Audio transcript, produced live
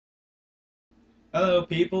Hello,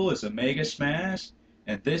 people. It's Omega Smash,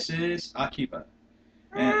 and this is Akiba,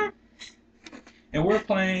 and we're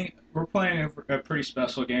playing a pretty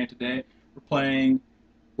special game today. We're playing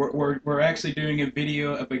we're actually doing a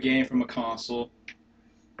video of a game from a console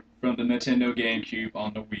from the Nintendo GameCube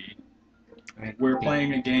on the Wii. We're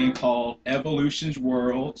playing a game called Evolution's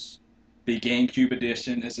Worlds, the GameCube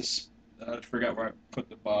edition. I forgot where I put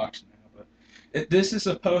the box now, but this is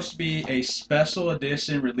supposed to be a special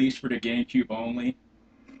edition released for the GameCube only.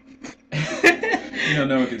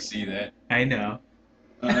 No one can see that. I know.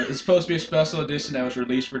 It's supposed to be a special edition that was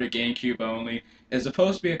released for the GameCube only. It's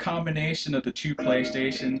supposed to be a combination of the two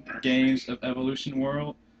PlayStation games of Evolution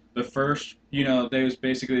World. The first, there's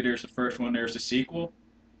the first one, there's the sequel.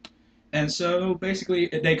 And so basically,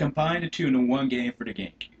 they combined the two into one game for the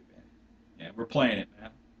GameCube. Yeah, we're playing it,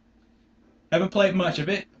 man. Haven't played much of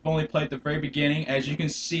it. I've only played the very beginning. As you can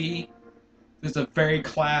see, this is a very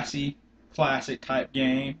classic type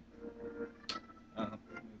game.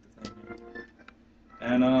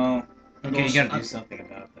 And Okay, you gotta do something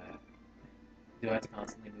about that. Do I have to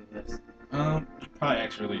constantly move this? probably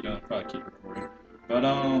actually don't probably keep recording. But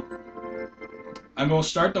I'm gonna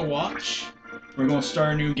start the watch. We're gonna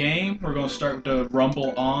start a new game. We're gonna start with the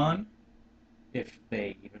Rumble on. If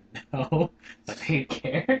they even know, but they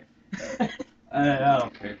care. I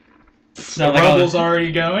don't care. So The like Rumble's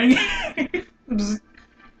already going.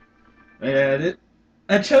 Yeah,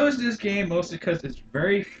 I chose this game mostly because it's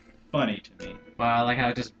very funny to me. wow, I like how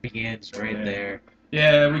it just begins right there.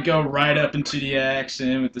 Yeah, we go right up into the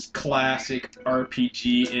action with this classic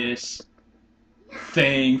RPG-ish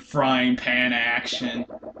thing, frying pan action,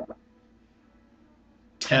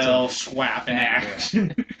 tail swapping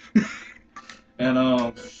action. And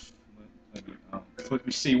let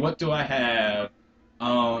me see, what do I have?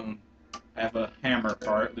 I have a hammer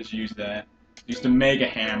part. Let's use that. Use the Mega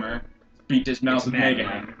Hammer. Beat this mouse with Mega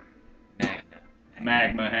Hammer.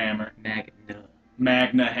 Magma Hammer.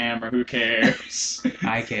 Magna Hammer, who cares?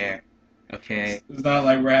 I care. Okay. It's not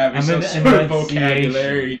like we're having some sort of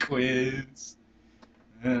vocabulary quiz.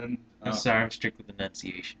 And, I'm sorry, I'm strict with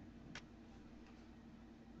enunciation.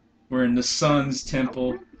 We're in the Sun's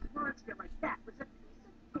Temple.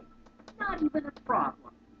 Not even a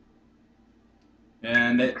problem.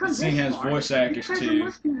 And this thing has voice actors because too. It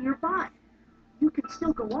must be nearby. You can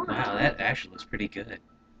still go on. Wow, that actually looks pretty good.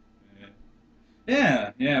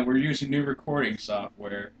 Yeah, we're using new recording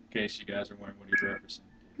software, in case you guys are wondering what he's referencing.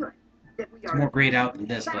 Good. It's more grayed out than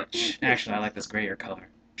this, but actually I like this grayer color.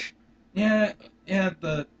 Yeah,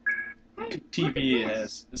 the TV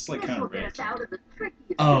has, it's like kind of red.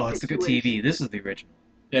 Oh, it's the good TV. This is the original.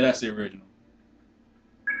 Yeah, that's the original.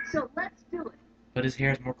 So let's do it. But his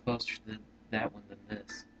hair is more closer to that one than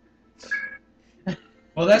this.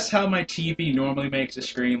 Well, that's how my TV normally makes the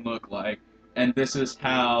screen look like, and this is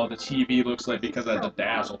how the TV looks like because I have the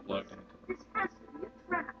dazzle plugged in. This has to be a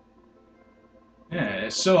trap. Yeah,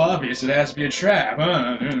 it's so obvious it has to be a trap,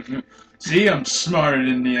 huh? See, I'm smarter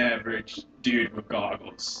than the average dude with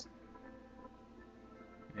goggles.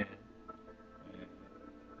 Yeah.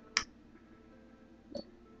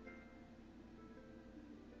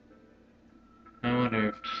 I wonder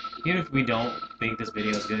if, even if we don't think this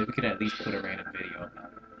video is good, we could at least put a random video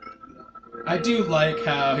about it. I do like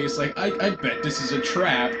how he's like, I bet this is a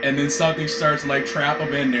trap, and then something starts to like trap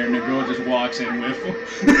him in there, and the girl just walks in with him.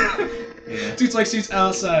 Yeah. It's like she's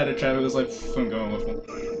outside the trap, it was like, I'm going with him.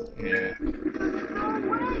 Yeah. No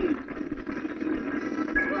way!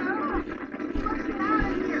 Let's get out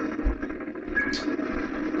of here!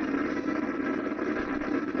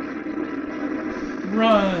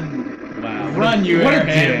 Run! Wow. Run, you what a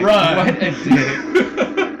airhead, dick. run! What a dick.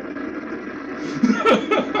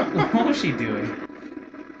 What was she doing?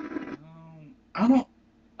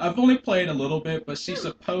 I've only played a little bit, but she's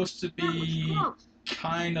supposed to be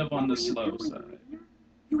kind of on the slow side.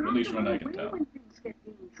 At least from what I can tell.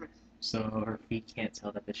 So her feet can't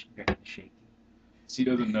tell that your hand is shaky. She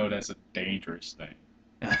doesn't know that's a dangerous thing.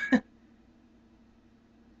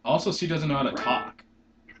 Also, she doesn't know how to talk.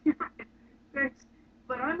 Thanks,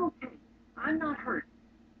 but I'm okay. I'm not hurt.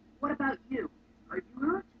 What about you? Are you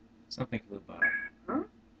hurt? Something flew by. Huh?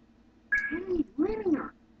 Hey,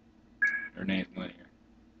 Linear! Her name's Linear.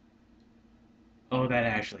 Oh, that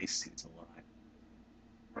actually suits a lot.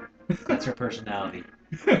 That's her personality.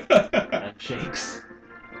 And shakes.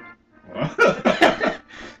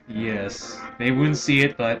 Yes. They wouldn't see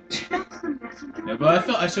it, but... Yeah, but I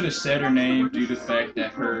felt I should have said her name due to the fact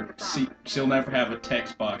that she'll never have a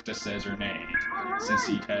text box that says her name, since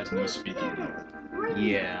she has no speaking mode.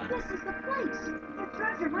 Yeah. This is the place. The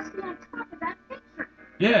treasure must be on top of that picture.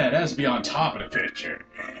 Yeah, it has to be on top of the picture.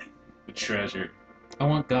 The treasure. I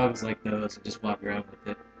want goggles like those and just walk around with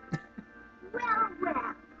it. Well,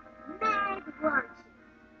 well, mad weren't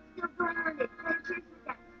you? Still going on adventures with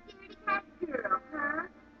that scaredy cat girl, huh?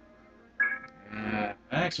 Yeah.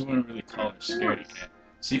 I actually wouldn't really call her scaredy cat.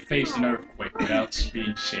 She faced an earthquake without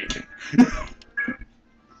being shaken.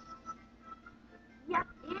 Yep,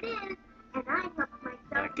 it is. And I helped myself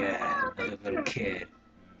My to God, all another the little treasure. kid.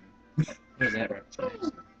 What does that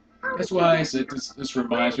represent? That's why I said this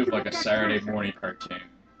reminds me of like a Saturday morning cartoon.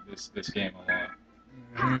 This game a lot.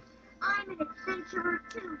 Mm-hmm. I'm an adventurer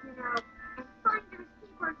too, you know. And finders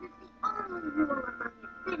keepers is the only rule among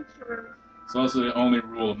adventurers. It's also the only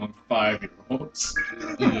rule among 5-year-olds.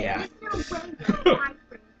 Yeah. There's no way that my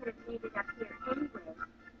friend could have made it up here anyway.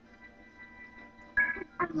 Because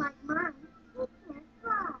unlike mine, he can't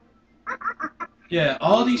fly. Yeah,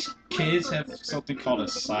 all these kids have something called a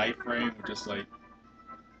side frame, which is like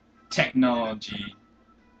technology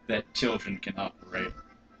that children can operate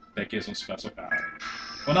that gives them special powers.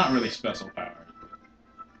 Well, not really special powers. But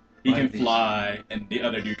he Why can these- fly, and the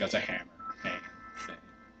other dude got a hammer hand thing.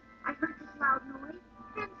 I heard this loud noise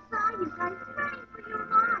and saw you guys running for your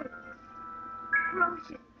lives. Crow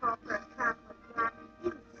shouldn't fall for a trap like that.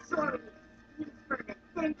 You sorry excuse for an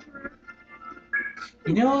adventurer.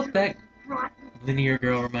 You know what that Rotten. linear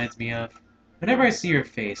girl reminds me of? Whenever I see her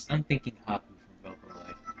face, I'm thinking Haku from Vocal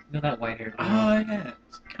Life. You know that white-haired girl? Oh, yeah, it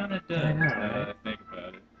kind of does, I know, now that right? I think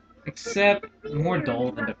about it. Except more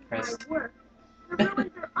dull and depressed. Yeah.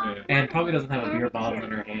 And probably doesn't have a beer bottle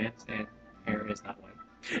in her hands, and hair is not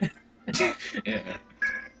white. Yeah.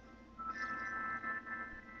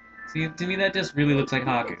 See, to me that just really looks like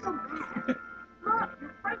Haku.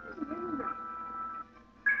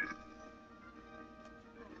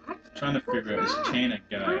 Trying to figure out, is Chain a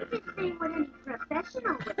guy I'm or just a saying what any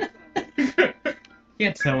professional would say. girl?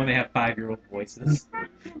 Can't tell when they have 5-year-old voices.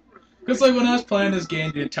 Because, like, when I was playing this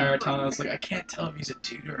game the entire time, I was like, I can't tell if he's a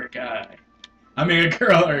dude or a guy. I mean, a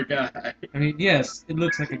girl or a guy. I mean, yes, it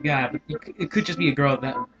looks like a guy, but it could just be a girl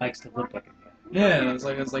that likes to look like a guy. Yeah, it's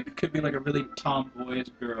like it could be like a really tomboyish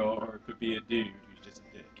girl, or it could be a dude who's just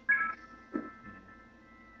a dick.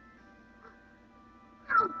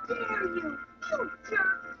 How dare you, you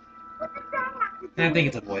jerk! What does that have to do I think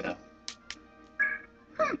with it's a boy, though.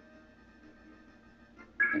 Huh.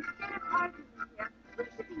 Instead of arguing here, we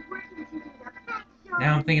should be working to do the best job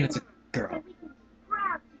Now I'm we thinking it's a can, girl. so we can be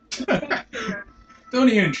proud to be adventurers. Don't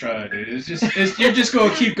even try, dude. You're just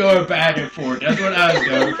gonna keep going back and forth. That's what I was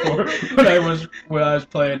going for when I was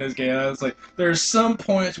playing this game. I was like, there's some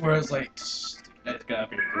points where it's like, that's gotta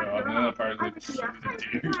be a girl, and then other parts I like, would this be is a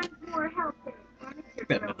 100 dude. times more help than an amateur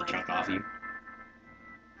Bit girl of the like chunk that. off you.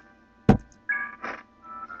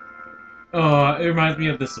 Oh, it reminds me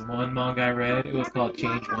of this one manga I read. It was called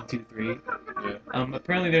Change 123. Yeah.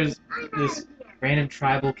 Apparently there's this random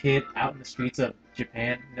tribal kid out in the streets of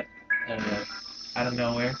Japan, out of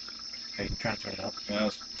nowhere. Are you trying to turn it up? I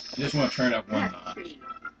just want to turn up one Let's notch. see.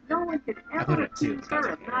 No one could I put ever it too, accuse it's got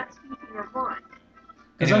her like of not speaking her mind.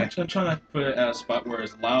 Because Anyway. I'm trying to put it at a spot where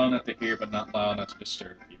it's loud enough to hear, but not loud enough to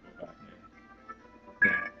disturb people back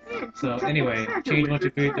there. Yeah. So anyway, Change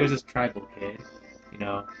 123, there's this tribal kid, you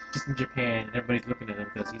know, just in Japan, and everybody's looking at him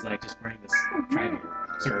because he's like just wearing this tribal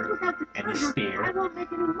shirt and this spear. I won't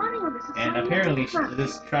make any money on this. And apparently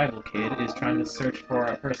this tribal kid is trying to search for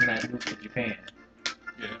a person that moved to Japan.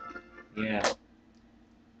 Yeah. Yeah.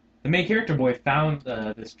 The main character boy found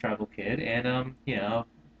this tribal kid, and you know,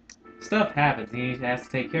 stuff happens. He has to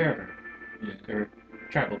take care of her, Yeah. or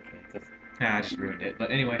tribal kid. 'Cause, I just ruined it. But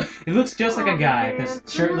anyway, he looks just like a guy, cause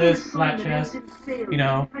shirtless, flat chest, you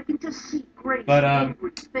know. I can just see Grace But,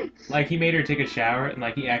 angry face. Like he made her take a shower, and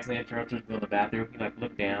like he accidentally interrupted her to go to the bathroom. He like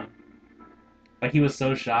looked down, like he was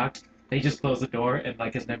so shocked that he just closed the door, and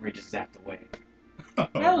like his memory just zapped away.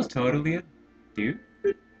 That was totally a dude.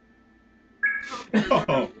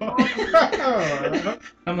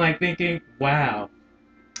 I'm like thinking, wow.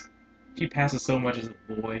 She passes so much as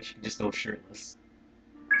a boy, she can just go shirtless.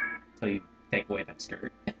 Until you take away that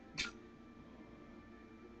skirt.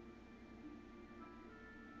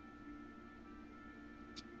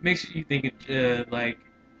 Makes you think, like,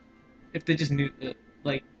 if they just knew,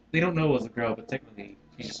 like, they don't know it was a girl, but technically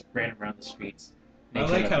she just ran around the streets. I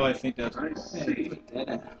like how I think that's. I see.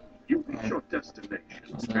 You reach your destination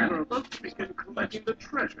and are about to begin collecting the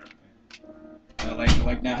treasure. I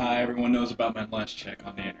like now how everyone knows about my lunch check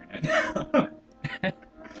on the internet.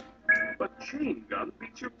 But Chain Gun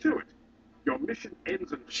beats you to it. Your mission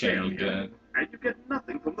ends in Chain failure, Gun. and you get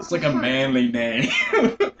nothing from the It's like a society. manly name.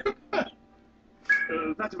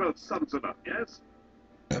 That about sums it up, yes?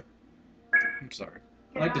 I'm sorry.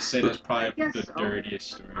 I like to say that's probably guess the so.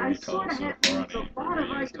 dirtiest story I we told sorta so had far to on use a lot of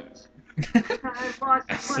Avery items. Stuff. I lost I'm money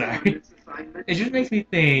on sorry. this assignment. It just makes me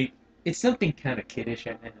think it's something kind of kiddish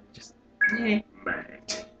and just Meg.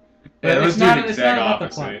 Yeah, But let's it's do not. the It's not exact about the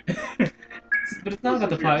plot. opposite. But it's not about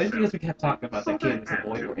the plot. It's because we kept talking about the kid was a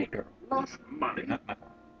boy or a girl. Lost money. Not my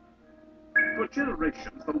fault. For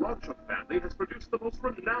generations, the Launcher family has produced the most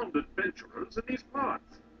renowned adventurers in these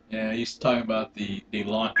parts. Yeah, he's talking about the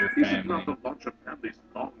Launcher Is it family. not the Launcher family's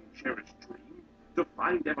long-cherished dream to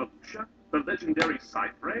find Evolution, the legendary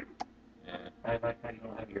Cypher? Yeah, I like how you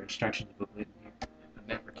don't have your instructions booklet in here. it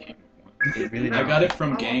never came with one. It really I not. got it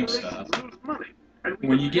from Our GameStop. operations lose money, and we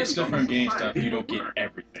When you get depend stuff on from the GameStop, society you don't for get work.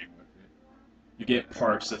 everything with it. You get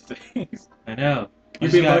parts of things. I know. I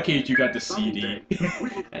You'd just be got- lucky if you got the CD.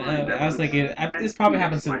 I was thinking, this probably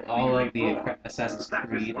happens to all of the Assassin's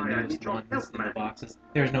Creed, the newest ones in the boxes.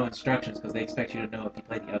 There's no instructions because they expect you to know if you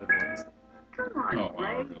play the other ones. Come on, Oh, wow,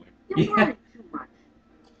 Ray. really? You're Yeah. worried too much.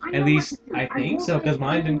 I know At what least to do. I think won't so, because make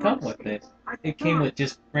mine any didn't come more with it. mistakes. I It came promise. with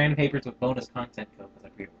just random papers with bonus content code because I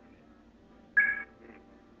pre-ordered it.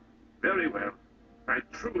 Very well. I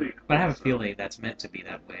truly. But I have a hope so. feeling that's meant to be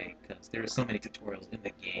that way because there are so many tutorials in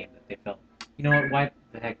the game that they felt, you know what, why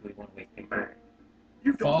the heck do we want to waste paper? Meg,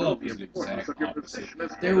 you don't know Fallout the was the importance exact of your opposite. position as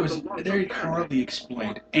There head of was the Launcher they family. hardly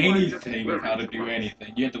explained Do I just anything of how to worry do too much?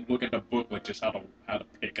 anything. You had to look at the booklet just how to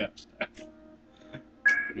pick up stuff.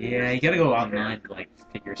 Yeah, you gotta go online to like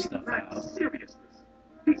figure stuff Lacks out. seriousness.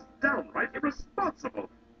 He's downright irresponsible.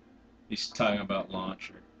 He's talking about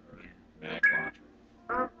Launcher or Mac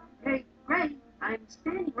Launcher. Hey, Ray, I'm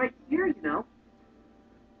standing right here, you know.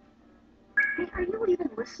 Hey, are you even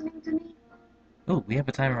listening to me? Oh, we have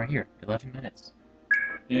a timer right here. 11 minutes.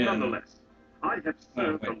 Yeah. Nonetheless, I have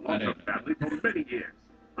served wait, the I Launcher didn't know. family for many years.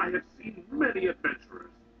 I have seen many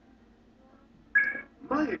adventurers.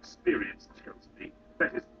 My experience tells me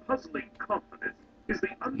that his puzzling confidence is the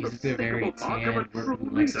He's the very unmistakable mark of a tan, true working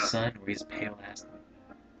like the leader. sun, or he's pale ass like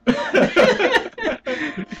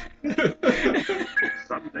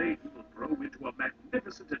Someday he will grow into a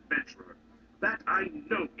magnificent adventurer. That I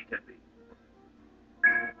know he can be.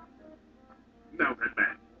 Now then,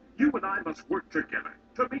 man, you and I must work together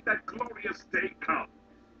to make that glorious day come.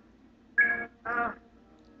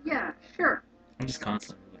 Yeah, sure. I'm just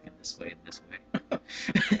constantly looking this way and this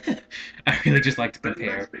way. I really just like to Then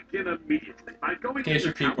compare. let's begin immediately by going In case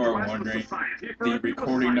into your people town are to ask wondering, society for the a new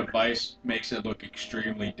recording assignment. device makes it look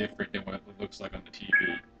extremely different than what it looks like on the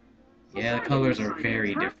TV. Yeah, the colors are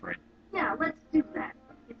very different. Yeah, let's do that.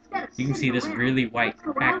 Instead of You can see sitting this around, really white let's go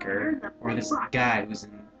out there hacker, in the or this big bucks. guy who's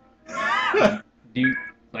in New,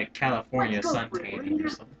 like California Let's go, suntanning Ray. or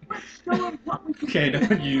something. Let's show 'em what we can Okay, do.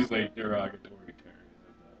 don't use like derogatory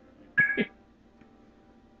terms.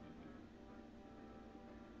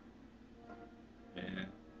 Yeah.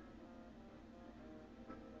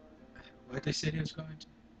 What they said he was going to?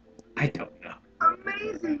 I don't know.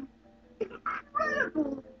 Amazing!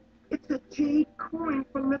 Incredible! It's a jade coin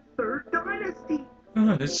from the 3rd dynasty.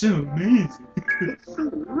 Oh, that's so amazing. It's so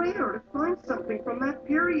rare to find something from that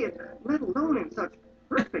period, let alone in such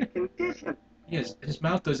perfect condition. Yes, his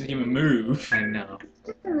mouth doesn't even move. I know.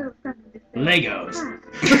 Just a little something to say. Legos.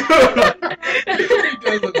 He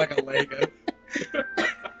does look like a Lego.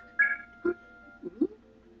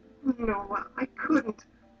 No, I couldn't.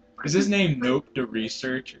 Is his name Nope the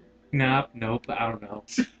Researcher? Nope, I don't know.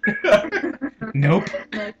 Nope.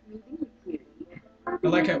 Nice meeting you, cutie. I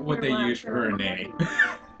like what they use for her name.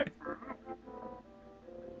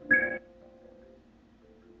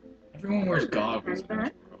 Everyone wears goggles in this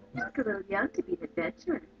world. You look a little young to be an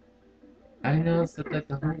adventurer. I didn't know that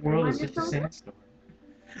the whole world is just a sandstorm.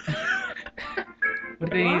 What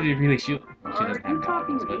do they need to really shoot? Well, she doesn't Are you have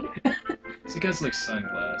talking goggles, to but... She got like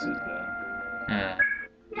sunglasses though. Yeah,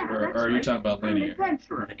 Or that's are you right. talking about I'm an Linear?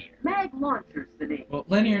 adventurer. Linear. Mag Launcher's the name. Well,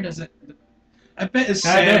 Linear doesn't. I bet if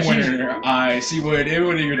I bet Sam went she's- in her eyes, it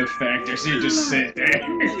wouldn't even affect her. She'd just sit there.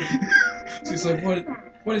 She's like,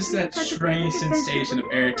 what is that strange sensation of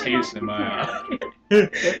irritation in my eye?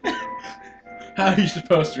 How are you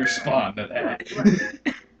supposed to respond to that?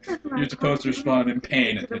 You're supposed to respond in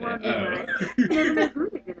pain and then, You never know who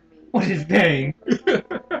you're gonna meet. What is pain?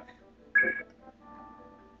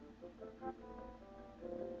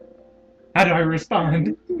 How do I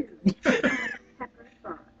respond? Pepper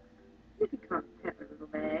Fox. You can call me Pepper, little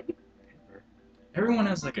bag. Everyone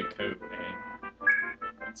has like a code name.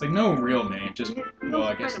 It's like no real name, just, It well,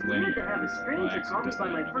 I feels guess kind of weird to Linear. have a Well, stranger actually, call me doesn't by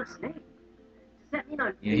my have first anything. name. Does that mean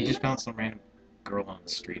I'm Yeah, he just famous? found some random girl on the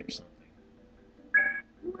street or something.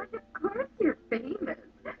 Why, of course you're famous.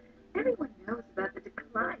 Everyone knows about the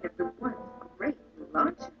decline of the once great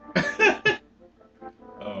launcher.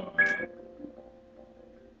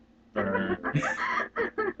 Oh, yeah.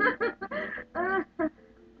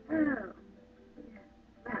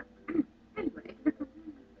 Well, anyway.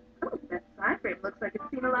 Oh, that side frame looks like it's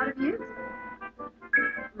seen a lot of use.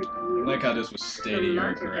 With you, Like how this was the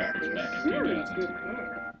state-of-the-art logic graphics is back in surely 2000. good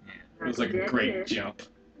hands. It was like a great jump.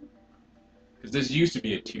 Because this used to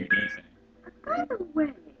be a 2D thing. By the way,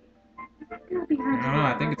 is that girl behind I don't know,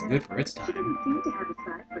 I think it's good for its She time. didn't seem to have a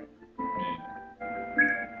side frame. Yeah.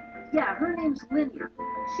 Yeah, her name's Linear.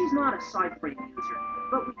 She's not a side frame user,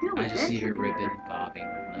 but we do I just see her eventually. ribbon bobbing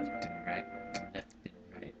left and right, left and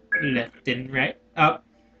right, left and right. Up,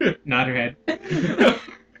 not her head.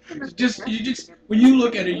 When you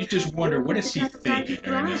look at it, you just wonder, what is he thinking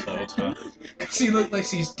during this whole time? Because he looks like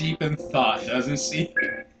he's deep in thought, doesn't he?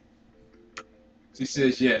 She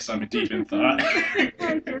says, yes, I'm deep in thought.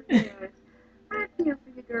 I just wish. I feel for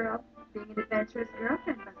you, girl. Being an adventurous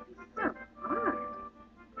girlfriend must be so hard.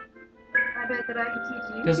 I bet that I could teach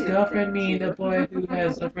you Does two girlfriend things, mean too. a boy who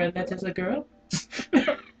has a friend that is a girl?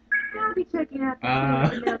 I'll be checking out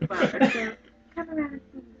the milk bar, so come around and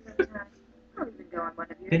see me sometime. I'll even go on one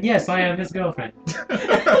of your. Then yes, I am his girlfriend.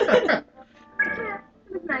 Yeah,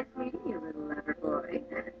 it was nice meeting you, little lover boy.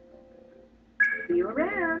 See you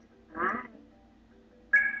around. Bye.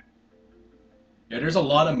 Yeah, there's a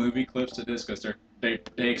lot of movie clips to this because they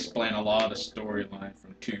explain a lot of the storyline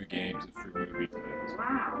from 2 games through movie clips.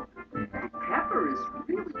 Wow, that pepper is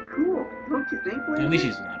really cool, don't you think, Lindsay? At least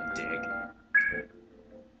she's not a dick.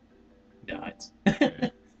 Nuts.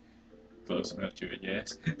 Close enough to it,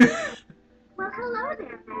 yes. Well, hello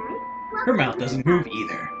there, Meg. Her mouth doesn't move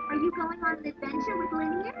either. Are you going on an adventure with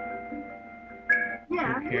Linear?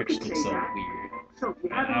 Yeah, Her you hair could just say looks so that. weird. So, do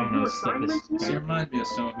you I have don't any know, new stuff is- assignments She yet? reminds me of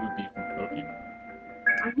someone who would be from Pokemon.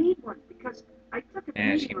 I need one because I took a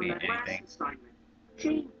Yeah, she beating can on be that last anything. assignment.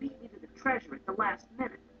 Jane beat me to the treasure at the last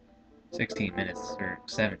minute. 16 minutes, or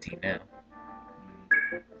 17 now.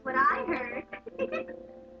 That's what I heard.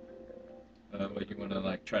 But you want to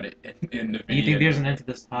like try to end the video? Do you think there's an end to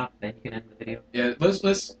this talk? Then you can end the video. Yeah,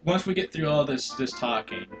 let's once we get through all this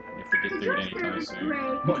talking, if we get Did through your it anytime students soon,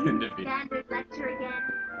 break we'll end the the video. standard lecture again?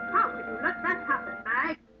 How could you let that happen,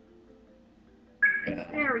 Mag?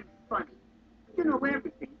 It's very funny. You know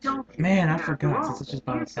everything, don't you? Man, I After forgot. all, Since it's just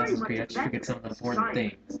about you're pretty Assassin's much Creed, I a just forget some of the veteran important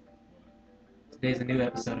society. things. Today's a new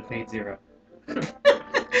episode of Fate Zero. Veteran?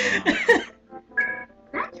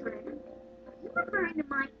 Are you referring to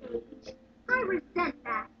my age? I resent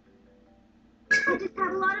that. I just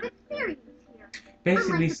have a lot of experience here.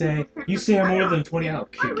 Basically say, you say I'm older than 20, I'll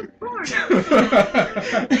I kick was you. born.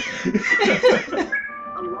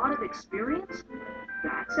 A lot of experience?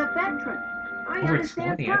 That's a veteran. I Over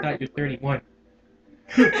understand 20? I thought you're 31.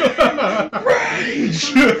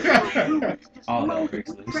 Rage! All hell loaded breaks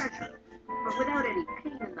with loose. treasure, but without any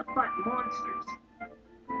pain in the butt monsters.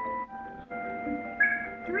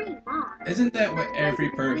 Dream on. Isn't that what every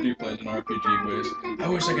person who plays an RPG wishes? I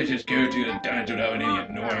wish I could just go to a dungeon without any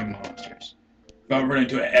annoying monsters. If I run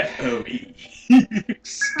into a FOE.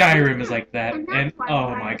 Skyrim is like that, and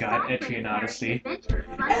oh my god, Etrian Odyssey.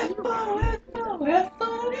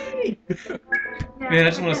 Man, I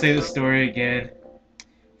just want to say this story again.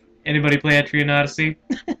 Anybody play Etrian Odyssey?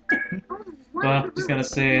 Well, just gonna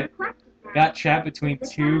say it. Got trapped between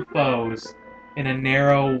 2 foes in a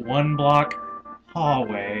narrow 1-block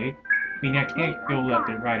hallway. Meaning I can't go left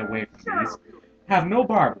and right away from these. Have no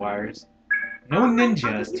barbed wires. No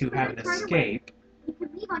ninjas to have an escape.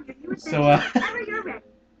 So,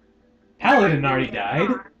 Paladin already died.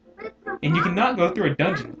 And you cannot go through a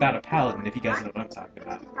dungeon without a paladin if you guys know what I'm talking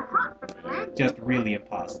about. Just really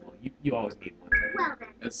impossible. You always need one.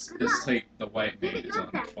 It's like the white mages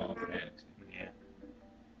on Final Fantasy. Yeah.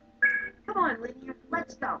 Come on, Linear,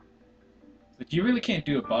 let's go. Like, you really can't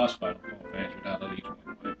do a boss fight on Final Fantasy without at least one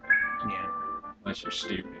weapon. Yeah. Unless you're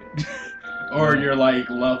stupid. Or you're like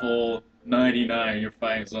level 99 and you're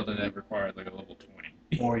fighting something that requires like a level 20.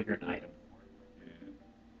 Or you're an item. Yeah.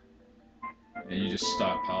 And you just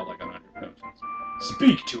stockpile like 100 potions.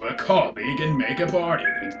 Speak to a colleague and make a party.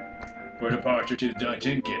 For departure to the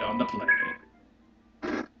dungeon, get on the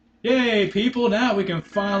plane. Yay, people, now we can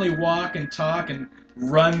finally walk and talk and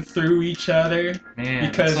run through each other.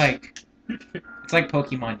 Man, Because- it's like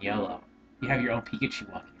Pokemon Yellow. You have your own Pikachu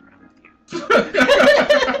walking around with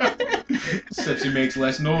you. Except she makes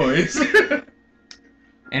less noise. And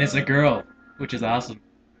it's a girl, which is awesome.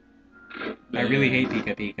 I really hate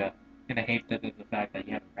Pika Pika. And I hate the fact that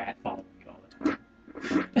you have a rat following you all the time.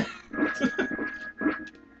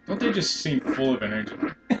 Don't they just seem full of energy?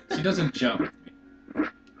 She doesn't jump with me.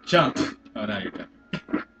 Jump! Oh, now you're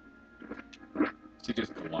jumping. She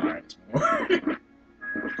just glides more.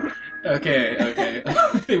 Okay.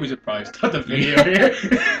 think we should probably stop the video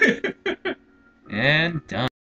here. And done.